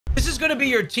This is going to be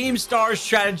your Team Star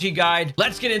strategy guide.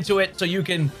 Let's get into it so you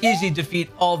can easily defeat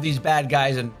all these bad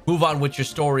guys and move on with your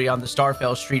story on the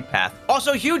Starfell Street Path.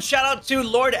 Also, huge shout out to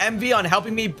Lord Envy on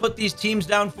helping me put these teams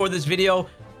down for this video.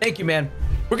 Thank you, man.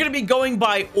 We're going to be going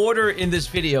by order in this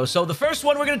video. So the first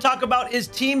one we're going to talk about is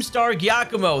Team Star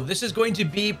Giacomo. This is going to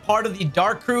be part of the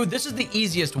Dark Crew. This is the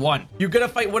easiest one. You're going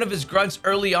to fight one of his grunts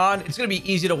early on. It's going to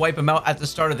be easy to wipe him out at the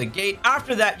start of the gate.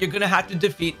 After that, you're going to have to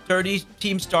defeat 30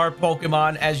 Team Star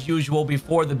Pokemon as usual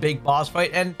before the big boss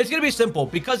fight. And it's going to be simple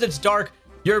because it's dark.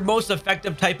 Your most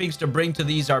effective typings to bring to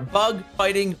these are bug,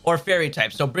 fighting, or fairy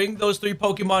types. So bring those 3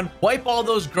 Pokemon, wipe all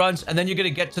those grunts, and then you're going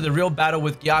to get to the real battle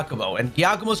with Giacomo. And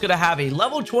Giacomo's going to have a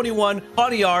level 21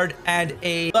 Pawniard and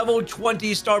a level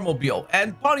 20 Starmobile.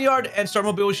 And Pawniard and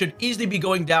Starmobile should easily be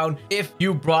going down if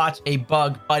you brought a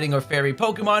bug, fighting, or fairy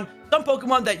Pokemon. Some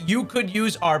Pokemon that you could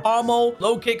use are Pommel,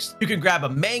 Low Kicks. You can grab a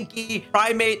Mankey,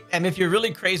 Primate, and if you're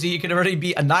really crazy, you can already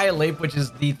be Annihilate, which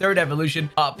is the 3rd evolution.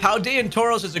 Paldean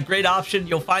Tauros is a great option.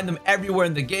 You'll find them everywhere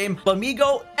in the game.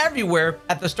 Flamigo, everywhere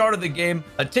at the start of the game.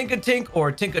 A Tinkatink or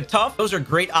Tinkatuff. Those are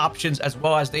great options, as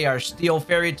well as they are Steel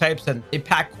Fairy types, and they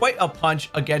pack quite a punch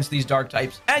against these Dark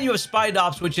types. And you have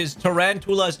Spidops, which is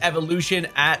Tarantula's evolution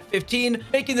at 15,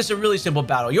 making this a really simple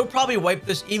battle. You'll probably wipe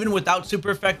this even without super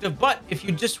effective, but if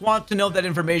you just want to know that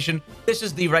information, this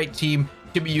is the right team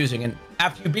to be using. And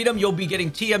after you beat them, you'll be getting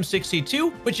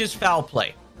TM62, which is Foul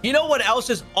Play. You know what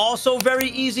else is also very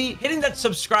easy? Hitting that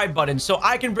subscribe button so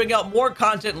I can bring out more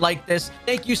content like this.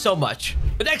 Thank you so much.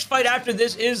 The next fight after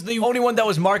this is the only one that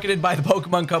was marketed by the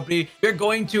Pokemon Company. You're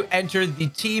going to enter the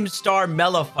Team Star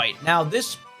Mela fight. Now,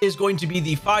 this is going to be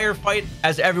the fire fight,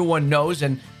 as everyone knows,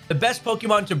 and the best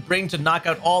Pokemon to bring to knock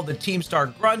out all the Team Star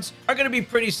grunts are going to be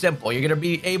pretty simple. You're going to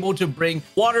be able to bring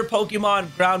water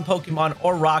Pokemon, ground Pokemon,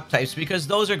 or rock types because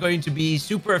those are going to be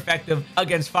super effective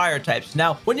against fire types.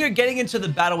 Now, when you're getting into the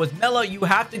battle with Mela, you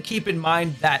have to keep in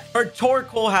mind that her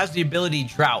Torkoal has the ability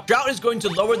Drought. Drought is going to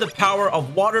lower the power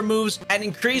of water moves and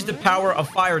increase the power of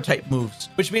fire type moves,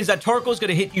 which means that Torkoal is going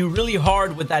to hit you really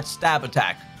hard with that stab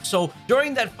attack. So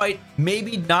during that fight,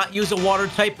 maybe not use a water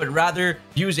type, but rather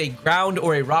use a ground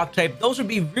or a rock type. Those would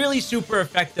be really super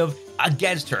effective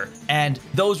against her, and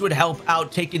those would help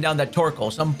out taking down that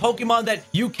Torkoal. Some Pokemon that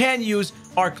you can use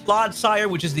are Clodsire,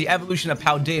 which is the evolution of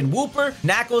Paldean Wooper,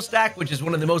 Knucklestack, which is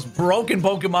one of the most broken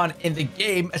Pokemon in the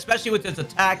game, especially with its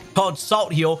attack called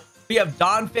Salt Heal. We have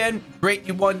Donphan, great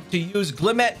one to use.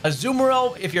 Glimmet,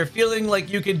 Azumarill, if you're feeling like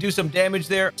you can do some damage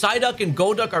there. Psyduck and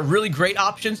Golduck are really great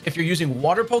options if you're using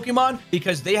water Pokemon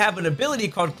because they have an ability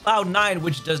called Cloud 9,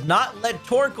 which does not let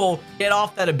Torkoal get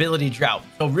off that ability Drought.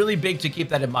 So really big to keep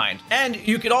that in mind. And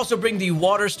you could also bring the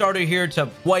water starter here to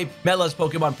wipe Mela's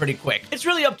Pokemon pretty quick. It's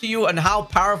really up to you on how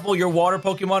powerful your water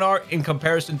Pokemon are in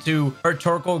comparison to her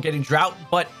Torkoal getting Drought,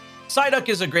 but Psyduck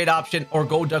is a great option, or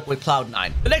Golduck with Cloud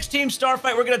 9. The next Team Star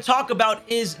fight we're going to talk about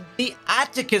is the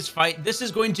Atticus fight. This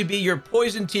is going to be your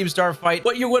Poison Team Star fight.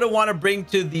 What you're going to want to bring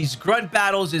to these grunt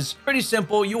battles is pretty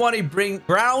simple. You want to bring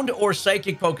Ground or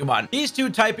Psychic Pokemon. These 2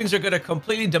 typings are going to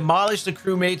completely demolish the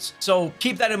crewmates, so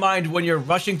keep that in mind when you're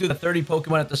rushing through the 30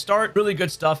 Pokemon at the start. Really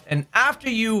good stuff. And after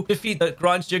you defeat the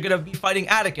grunts, you're going to be fighting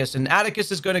Atticus, and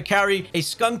Atticus is going to carry a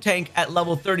Skunk Tank at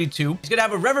level 32. He's going to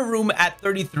have a Revavroom at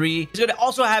 33. He's going to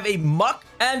also have a Muck,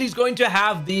 and he's going to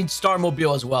have the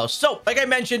Starmobile as well. So, like I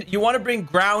mentioned, you want to bring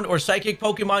ground or psychic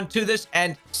Pokemon to this,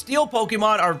 and steel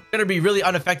Pokemon are going to be really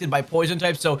unaffected by poison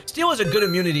types, so steel is a good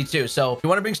immunity too. So, if you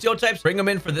want to bring steel types, bring them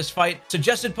in for this fight.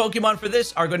 Suggested Pokemon for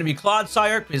this are going to be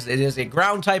Clodsire, because it is a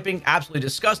ground typing, absolutely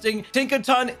disgusting.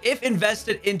 Tinkaton, if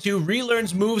invested into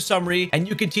Relearn's move summary, and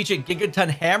you can teach it Gigaton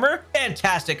Hammer,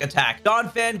 fantastic attack.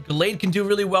 Donphan, Glade can do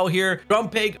really well here.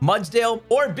 Grumpig, Mudsdale,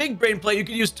 or Big Brain Play, you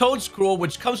can use Toedscruel,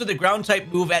 which comes with a ground type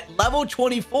move at level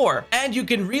 24, and you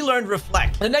can relearn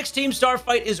Reflect. The next Team Star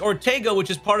fight is Ortega, which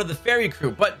is part of the Fairy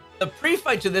Crew, but the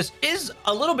pre-fight to this is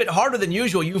a little bit harder than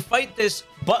usual. You fight this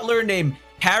butler named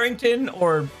Harrington,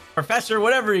 or professor,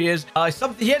 whatever he is.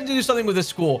 He had to do something with his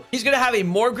school. He's going to have a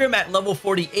Morgrim at level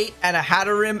 48 and a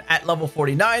Hatterim at level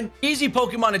 49. Easy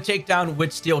Pokemon to take down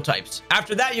with steel types.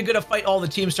 After that, you're going to fight all the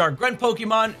Team Star Grunt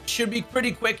Pokemon. Should be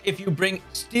pretty quick if you bring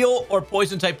steel or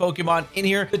poison type Pokemon in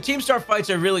here. The Team Star fights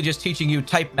are really just teaching you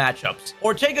type matchups.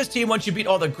 Ortega's team, once you beat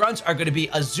all the grunts, are going to be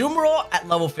Azumarill at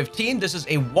level 15. This is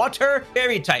a water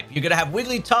fairy type. You're going to have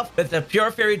Wigglytuff with the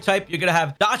pure fairy type. You're going to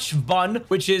have Dachshund,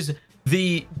 which is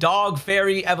the dog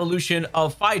fairy evolution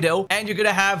of Fido, and you're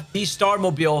gonna have the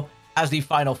Starmobile as the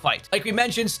final fight. Like we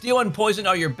mentioned, Steel and Poison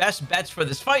are your best bets for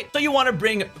this fight, so you want to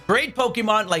bring great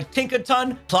Pokemon like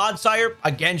Tinkaton. Clodsire,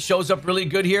 again, shows up really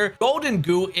good here. Golden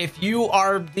Goo, if you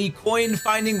are the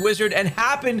coin-finding wizard and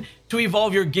happen to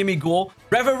evolve your Gimmighoul.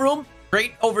 Reverum,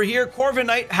 great over here.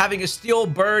 Corviknight, having a steel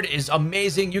bird is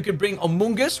amazing. You could bring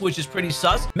Amoonguss, which is pretty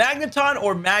sus. Magneton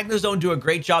or Magnezone do a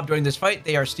great job during this fight.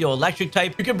 They are steel electric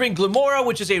type. You can bring Glimmora,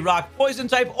 which is a rock poison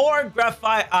type, or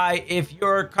Grafai if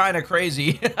you're kind of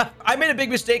crazy. I made a big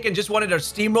mistake and just wanted to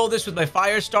steamroll this with my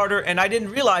fire starter, and I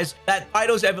didn't realize that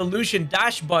Fido's evolution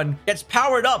dash bun gets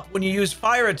powered up when you use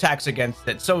fire attacks against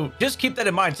it. So just keep that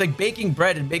in mind. It's like baking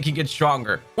bread and making it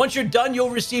stronger. Once you're done, you'll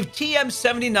receive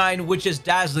TM79, which is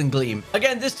Dazzling Gleam.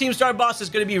 Again, this Team Star boss is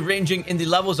going to be ranging in the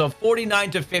levels of 49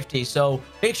 to 50, so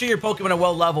make sure your Pokemon are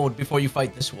well leveled before you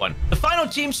fight this one. The final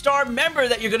Team Star member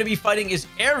that you're going to be fighting is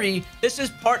Airy. This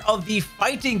is part of the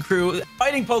fighting crew.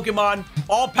 Fighting Pokemon,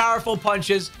 all powerful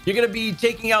punches. You're going to be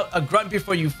taking out a grunt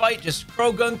before you fight, just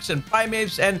Crogunks and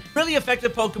Primaves, and really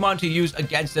effective Pokemon to use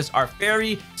against this are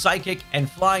Fairy, Psychic, and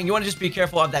Flying. You want to just be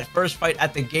careful of that first fight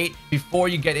at the gate before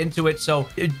you get into it, so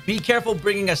be careful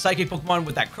bringing a Psychic Pokemon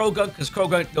with that Crogunk, because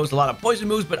Crogunk knows a lot of poison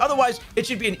moves, but otherwise it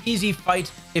should be an easy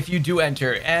fight if you do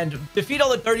enter. And defeat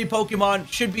all the 30 Pokemon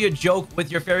should be a joke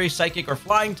with your Fairy, Psychic, or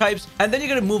Flying types, and then you're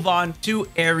going to move on to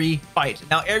Airy fight.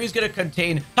 Now Airy's going to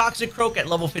contain Toxicroak at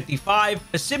level 55,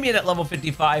 the Simian at level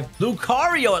 55,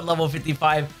 Lucario at level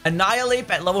 55, Annihilate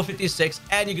at level 56,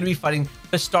 and you're going to be fighting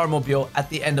the Starmobile at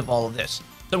the end of all of this.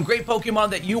 Some great Pokemon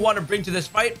that you want to bring to this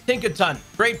fight. Tinkaton,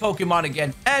 great Pokemon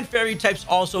again. And Fairy types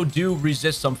also do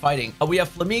resist some fighting. We have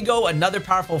Flamigo, another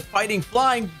powerful fighting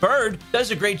flying bird. Does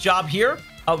a great job here.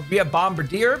 We have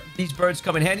Bombardier. These birds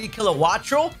come in handy.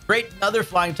 Kilowattrel, great, another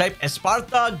flying type.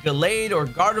 Esparta, Gallade, or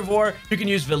Gardevoir. You can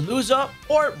use Veluza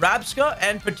or Rabsca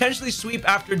and potentially sweep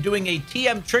after doing a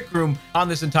TM Trick Room on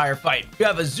this entire fight. You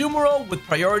have Azumarill with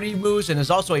priority moves and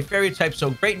is also a Fairy type,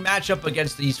 so great matchup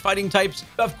against these fighting types.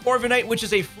 You have Corviknight, which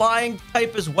is a flying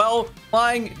type as well.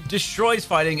 Flying destroys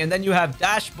fighting, and then you have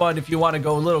Dash Bun if you want to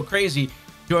go a little crazy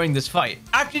during this fight.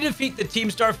 After you defeat the Team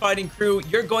Star fighting crew,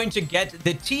 you're going to get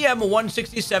the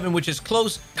TM167, which is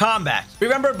close combat.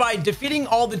 Remember, by defeating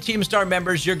all the Team Star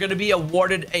members, you're going to be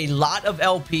awarded a lot of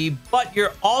LP, but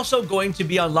you're also going to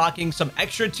be unlocking some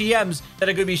extra TMs that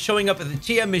are going to be showing up at the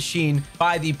TM machine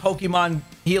by the Pokemon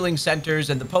healing centers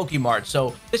and the Pokemart.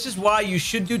 So this is why you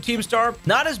should do Team Star.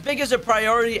 Not as big as a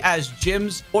priority as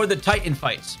gyms or the Titan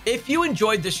fights. If you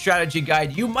enjoyed this strategy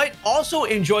guide, you might also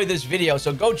enjoy this video,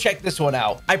 so go check this one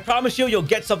out. I promise you'll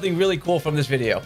get something really cool from this video.